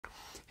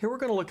Here we're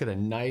going to look at a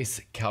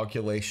nice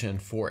calculation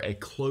for a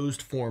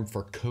closed form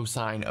for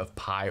cosine of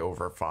pi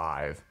over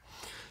 5.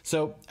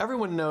 So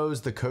everyone knows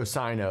the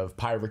cosine of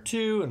pi over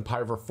 2 and pi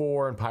over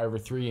 4 and pi over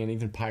 3 and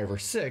even pi over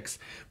 6,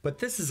 but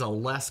this is a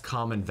less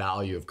common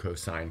value of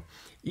cosine,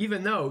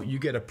 even though you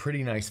get a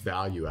pretty nice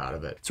value out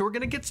of it. So we're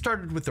going to get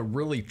started with a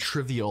really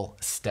trivial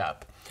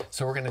step.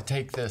 So we're going to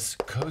take this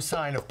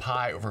cosine of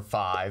pi over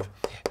 5,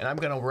 and I'm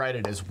going to write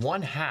it as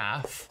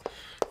 1/2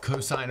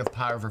 cosine of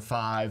pi over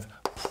 5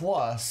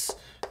 plus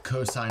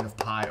cosine of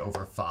pi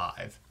over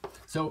 5.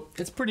 So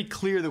it's pretty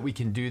clear that we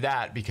can do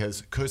that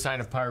because cosine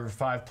of pi over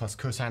 5 plus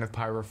cosine of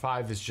pi over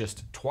 5 is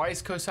just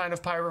twice cosine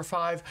of pi over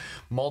 5,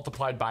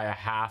 multiplied by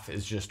 1/2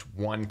 is just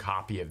one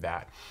copy of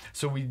that.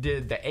 So we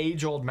did the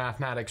age-old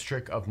mathematics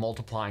trick of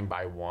multiplying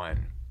by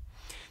 1.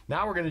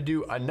 Now we're going to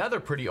do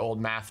another pretty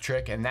old math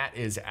trick, and that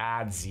is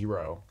add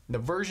 0. The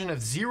version of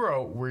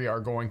 0 we are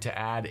going to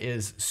add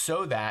is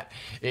so that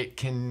it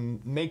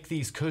can make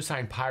these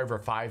cosine pi over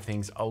 5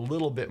 things a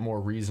little bit more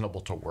reasonable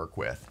to work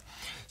with.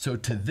 So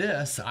to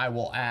this, I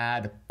will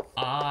add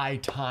I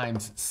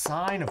times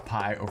sine of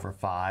pi over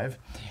 5,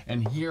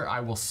 and here I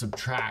will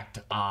subtract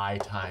I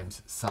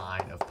times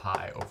sine of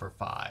pi over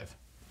 5,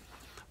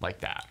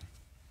 like that.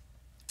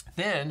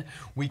 Then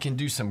we can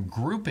do some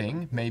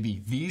grouping,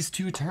 maybe these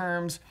two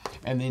terms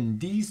and then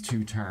these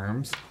two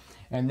terms,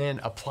 and then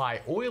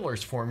apply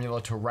Euler's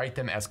formula to write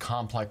them as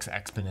complex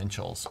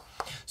exponentials.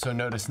 So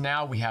notice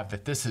now we have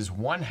that this is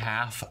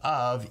 1/2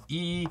 of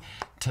e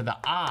to the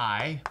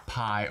I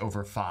pi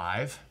over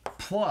 5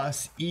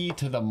 plus e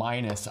to the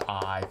minus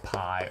I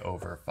pi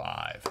over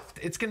 5.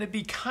 It's going to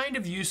be kind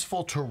of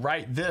useful to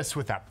write this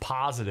with a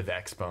positive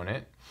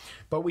exponent,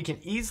 but we can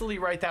easily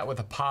write that with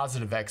a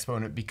positive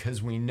exponent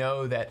because we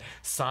know that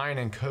sine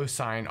and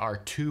cosine are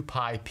 2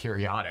 pi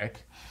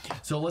periodic.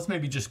 So let's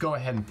maybe just go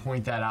ahead and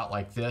point that out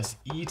like this.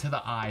 E to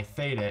the I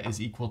theta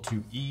is equal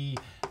to e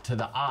to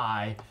the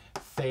I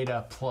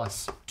theta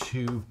plus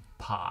 2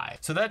 pi.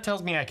 So that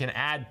tells me I can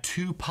add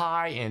 2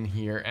 pi in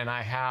here and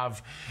I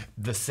have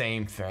the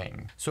same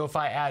thing. So if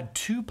I add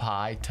 2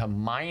 pi to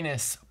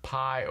minus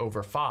pi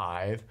over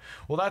 5,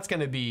 well, that's going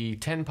to be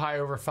 10 pi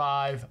over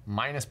 5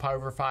 minus pi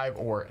over 5,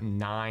 or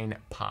 9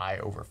 pi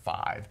over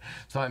 5.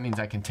 So that means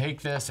I can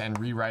take this and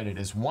rewrite it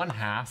as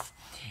 1/2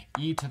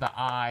 e to the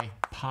I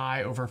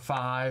pi over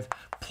 5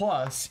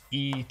 plus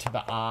e to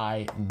the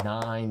I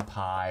 9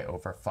 pi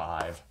over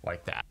 5,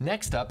 like that.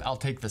 Next up, I'll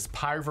take this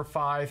pi over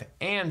 5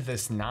 and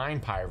this 9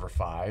 pi over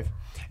 5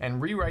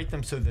 and rewrite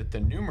them so that the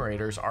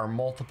numerators are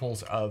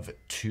multiples of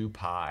 2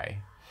 pi.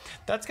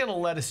 That's going to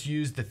let us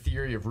use the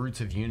theory of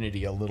roots of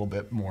unity a little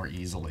bit more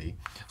easily.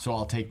 So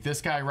I'll take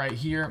this guy right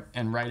here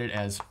and write it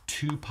as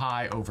 2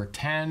 pi over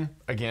 10.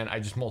 Again, I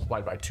just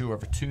multiplied by 2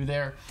 over 2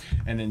 there.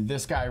 And then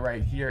this guy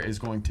right here is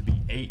going to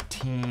be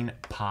 18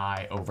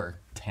 pi over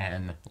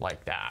 10,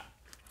 like that.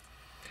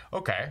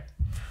 Okay,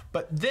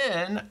 but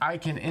then I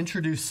can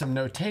introduce some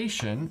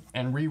notation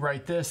and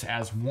rewrite this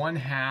as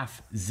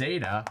 1/2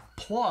 zeta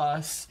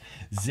plus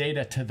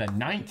zeta to the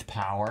 9th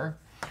power,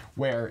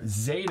 where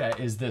zeta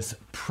is this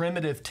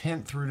primitive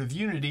 10th root of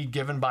unity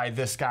given by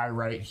this guy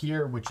right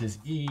here, which is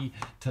e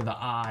to the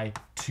I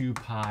 2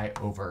 pi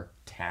over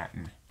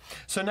 10.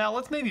 So now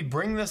let's maybe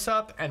bring this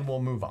up and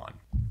we'll move on.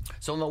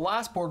 So on the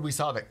last board, we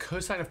saw that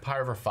cosine of pi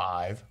over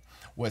 5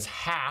 was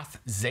 1/2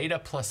 zeta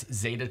plus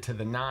zeta to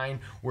the 9,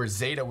 where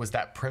zeta was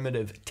that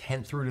primitive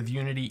 10th root of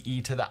unity,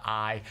 e to the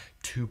I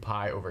 2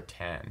 pi over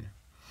 10.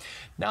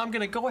 Now I'm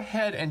going to go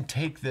ahead and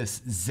take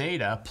this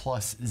zeta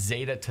plus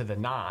zeta to the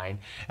 9,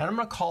 and I'm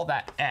going to call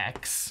that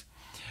x,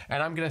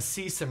 and I'm going to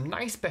see some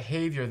nice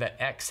behavior that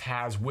x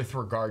has with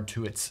regard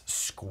to its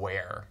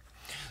square.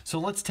 So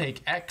let's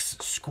take x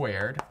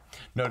squared.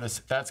 Notice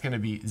that's going to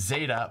be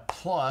zeta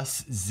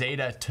plus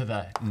zeta to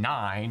the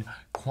 9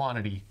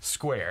 quantity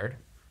squared.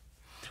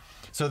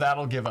 So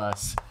that'll give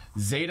us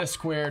zeta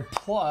squared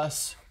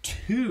plus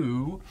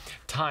 2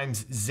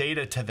 times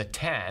zeta to the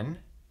 10.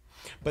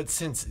 But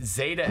since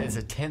zeta is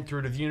a 10th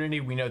root of unity,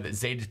 we know that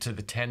zeta to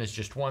the 10 is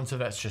just 1, so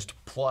that's just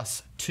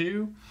plus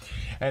 2.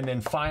 And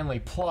then finally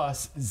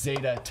plus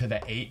zeta to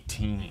the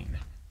 18,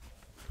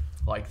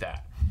 like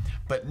that.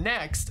 But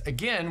next,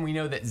 again, we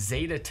know that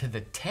zeta to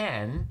the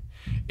 10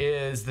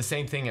 is the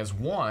same thing as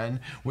 1,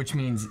 which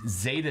means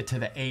zeta to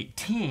the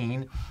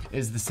 18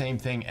 is the same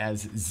thing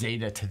as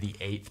zeta to the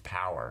 8th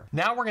power.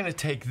 Now we're going to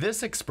take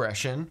this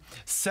expression,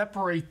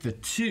 separate the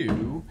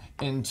 2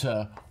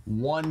 into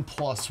 1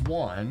 plus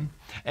 1,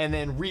 and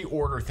then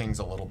reorder things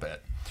a little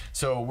bit.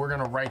 So we're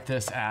going to write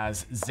this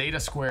as zeta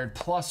squared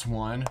plus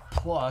 1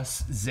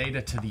 plus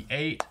zeta to the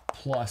 8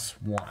 plus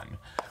 1,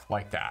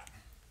 like that.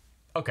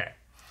 Okay.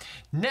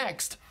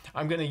 Next,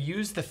 I'm going to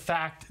use the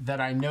fact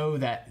that I know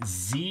that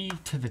z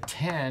to the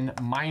 10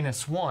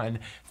 minus 1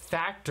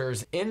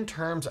 factors in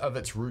terms of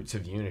its roots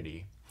of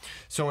unity.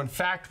 So in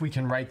fact, we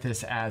can write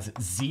this as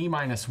z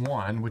minus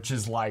 1, which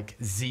is like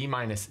z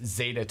minus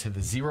zeta to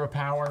the 0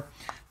 power,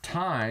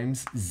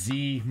 times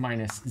z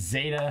minus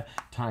zeta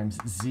times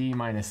z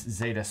minus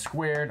zeta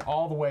squared,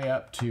 all the way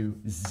up to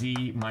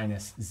z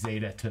minus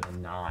zeta to the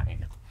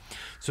 9.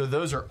 So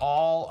those are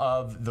all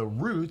of the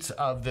roots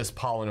of this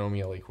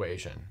polynomial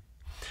equation.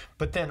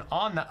 But then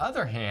on the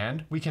other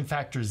hand, we can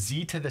factor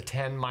z to the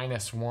 10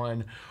 minus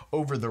 1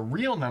 over the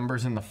real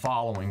numbers in the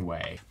following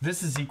way.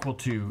 This is equal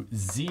to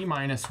z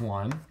minus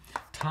 1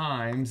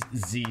 times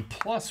z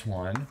plus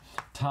 1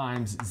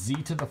 times z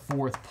to the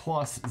 4th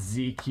plus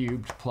z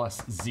cubed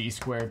plus z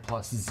squared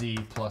plus z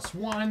plus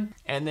 1.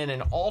 And then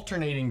an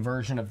alternating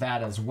version of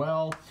that as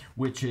well,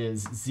 which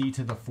is z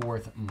to the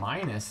 4th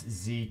minus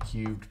z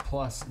cubed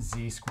plus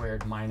z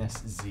squared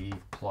minus z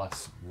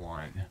plus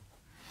 1.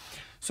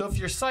 So if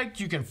you're psyched,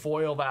 you can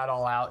FOIL that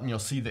all out and you'll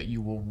see that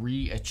you will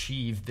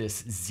re-achieve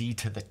this z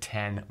to the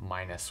 10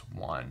 minus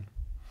 1.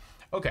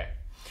 Okay,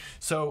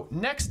 so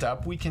next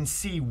up we can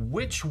see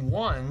which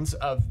ones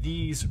of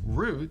these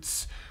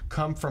roots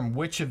come from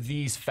which of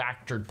these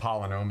factored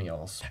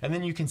polynomials. And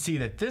then you can see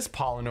that this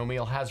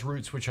polynomial has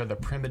roots which are the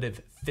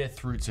primitive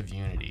 5th roots of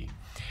unity.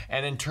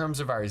 And in terms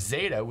of our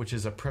zeta, which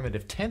is a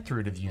primitive 10th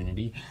root of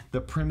unity,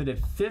 the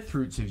primitive 5th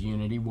roots of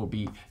unity will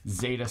be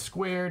zeta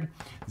squared,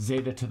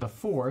 zeta to the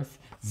 4th,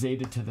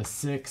 zeta to the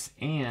 6th,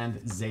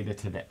 and zeta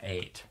to the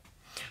 8th.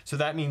 So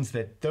that means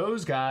that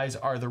those guys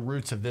are the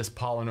roots of this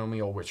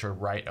polynomial, which are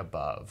right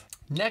above.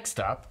 Next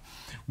up,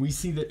 we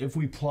see that if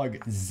we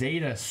plug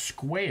zeta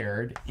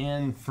squared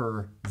in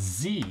for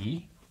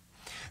z,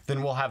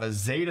 then we'll have a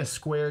zeta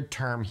squared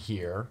term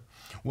here.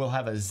 We'll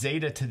have a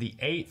zeta to the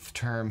 8th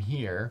term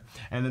here,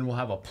 and then we'll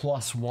have a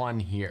plus 1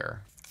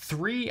 here.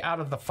 3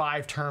 out of the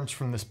 5 terms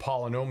from this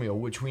polynomial,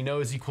 which we know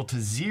is equal to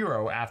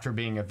 0 after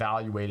being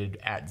evaluated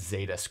at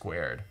zeta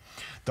squared.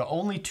 The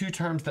only 2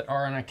 terms that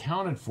are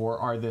unaccounted for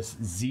are this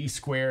z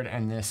squared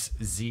and this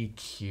z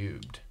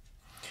cubed.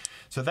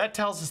 So that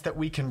tells us that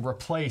we can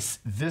replace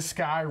this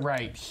guy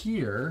right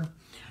here,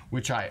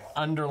 which I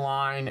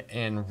underline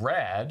in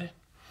red,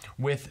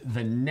 with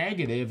the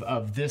negative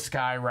of this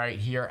guy right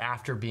here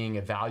after being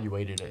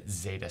evaluated at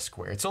zeta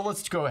squared. So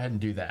let's go ahead and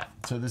do that.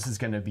 So this is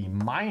going to be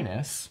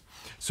minus,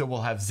 so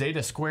we'll have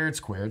zeta squared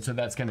squared, so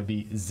that's going to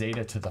be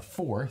zeta to the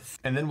 4th.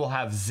 And then we'll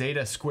have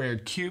zeta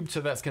squared cubed, so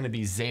that's going to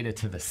be zeta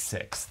to the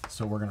 6th.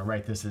 So we're going to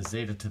write this as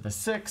zeta to the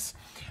 6th.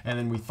 And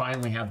then we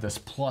finally have this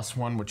plus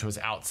 1, which was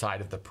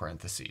outside of the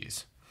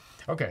parentheses.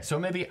 Okay, so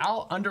maybe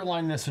I'll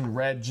underline this in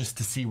red just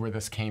to see where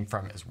this came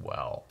from as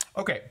well.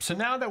 Okay, so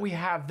now that we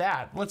have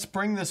that, let's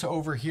bring this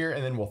over here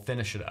and then we'll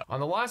finish it up. On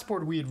the last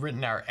board, we had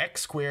written our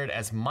x squared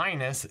as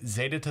minus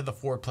zeta to the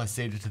 4 plus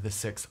zeta to the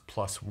 6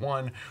 plus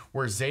 1,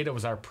 where zeta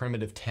was our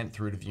primitive 10th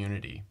root of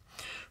unity.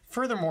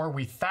 Furthermore,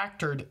 we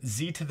factored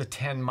z to the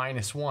 10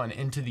 minus 1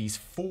 into these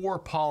 4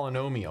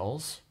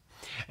 polynomials,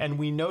 and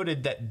we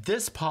noted that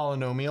this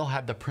polynomial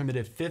had the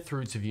primitive 5th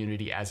roots of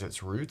unity as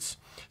its roots.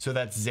 So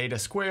that's zeta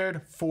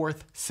squared,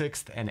 4th,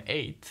 6th, and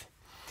 8th.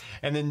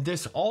 And then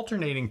this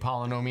alternating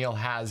polynomial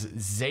has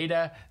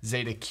zeta,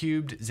 zeta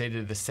cubed, zeta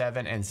to the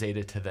 7, and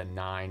zeta to the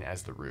 9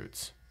 as the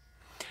roots.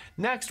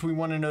 Next, we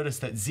want to notice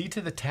that z to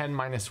the 10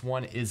 minus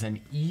 1 is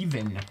an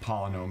even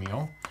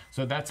polynomial.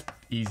 So that's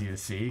easy to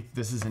see.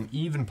 This is an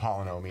even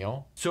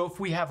polynomial. So if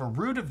we have a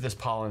root of this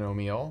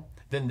polynomial,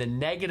 then the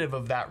negative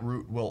of that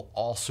root will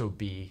also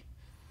be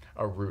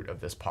a root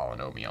of this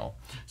polynomial.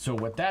 So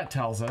what that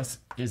tells us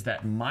is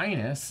that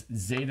minus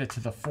zeta to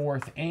the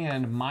 4th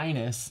and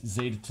minus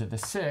zeta to the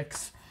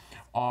 6th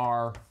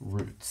are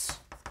roots.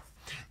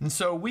 And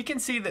so we can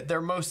see that they're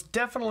most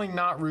definitely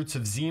not roots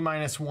of z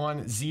minus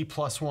 1, z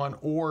plus 1,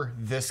 or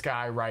this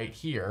guy right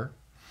here.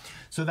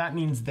 So that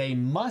means they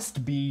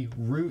must be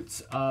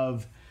roots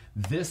of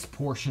this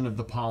portion of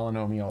the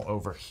polynomial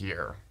over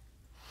here.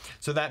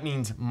 So that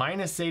means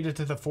minus zeta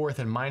to the 4th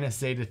and minus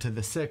zeta to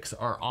the 6th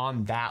are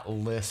on that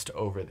list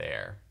over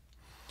there.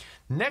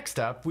 Next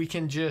up, we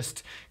can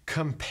just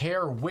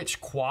compare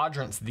which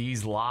quadrants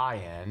these lie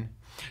in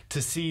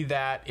to see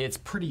that it's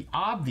pretty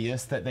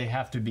obvious that they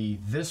have to be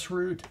this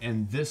root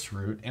and this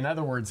root. In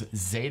other words,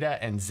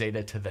 zeta and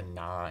zeta to the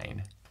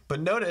 9. But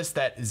notice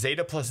that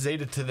zeta plus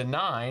zeta to the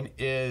 9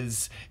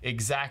 is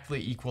exactly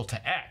equal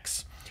to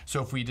x.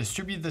 So if we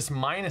distribute this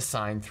minus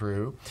sign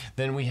through,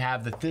 then we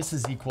have that this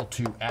is equal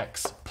to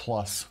x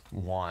plus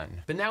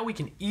 1. But now we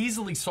can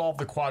easily solve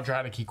the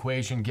quadratic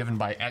equation given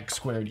by x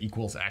squared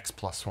equals x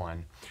plus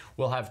 1.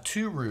 We'll have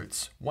 2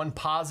 roots, one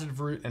positive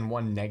root and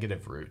one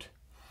negative root.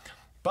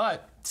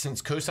 But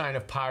since cosine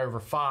of pi over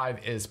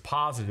 5 is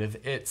positive,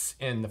 it's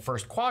in the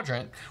first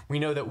quadrant, we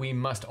know that we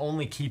must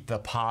only keep the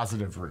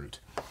positive root.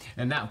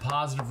 And that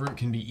positive root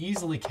can be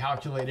easily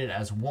calculated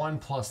as 1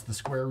 plus the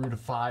square root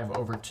of 5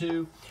 over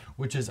 2,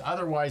 which is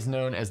otherwise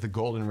known as the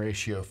golden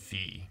ratio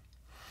phi.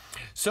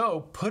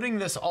 So putting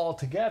this all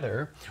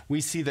together,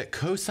 we see that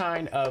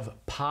cosine of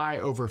pi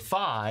over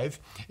 5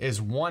 is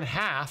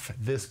 1/2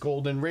 this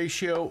golden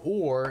ratio,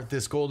 or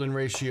this golden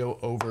ratio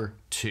over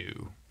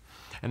 2.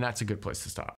 And that's a good place to stop.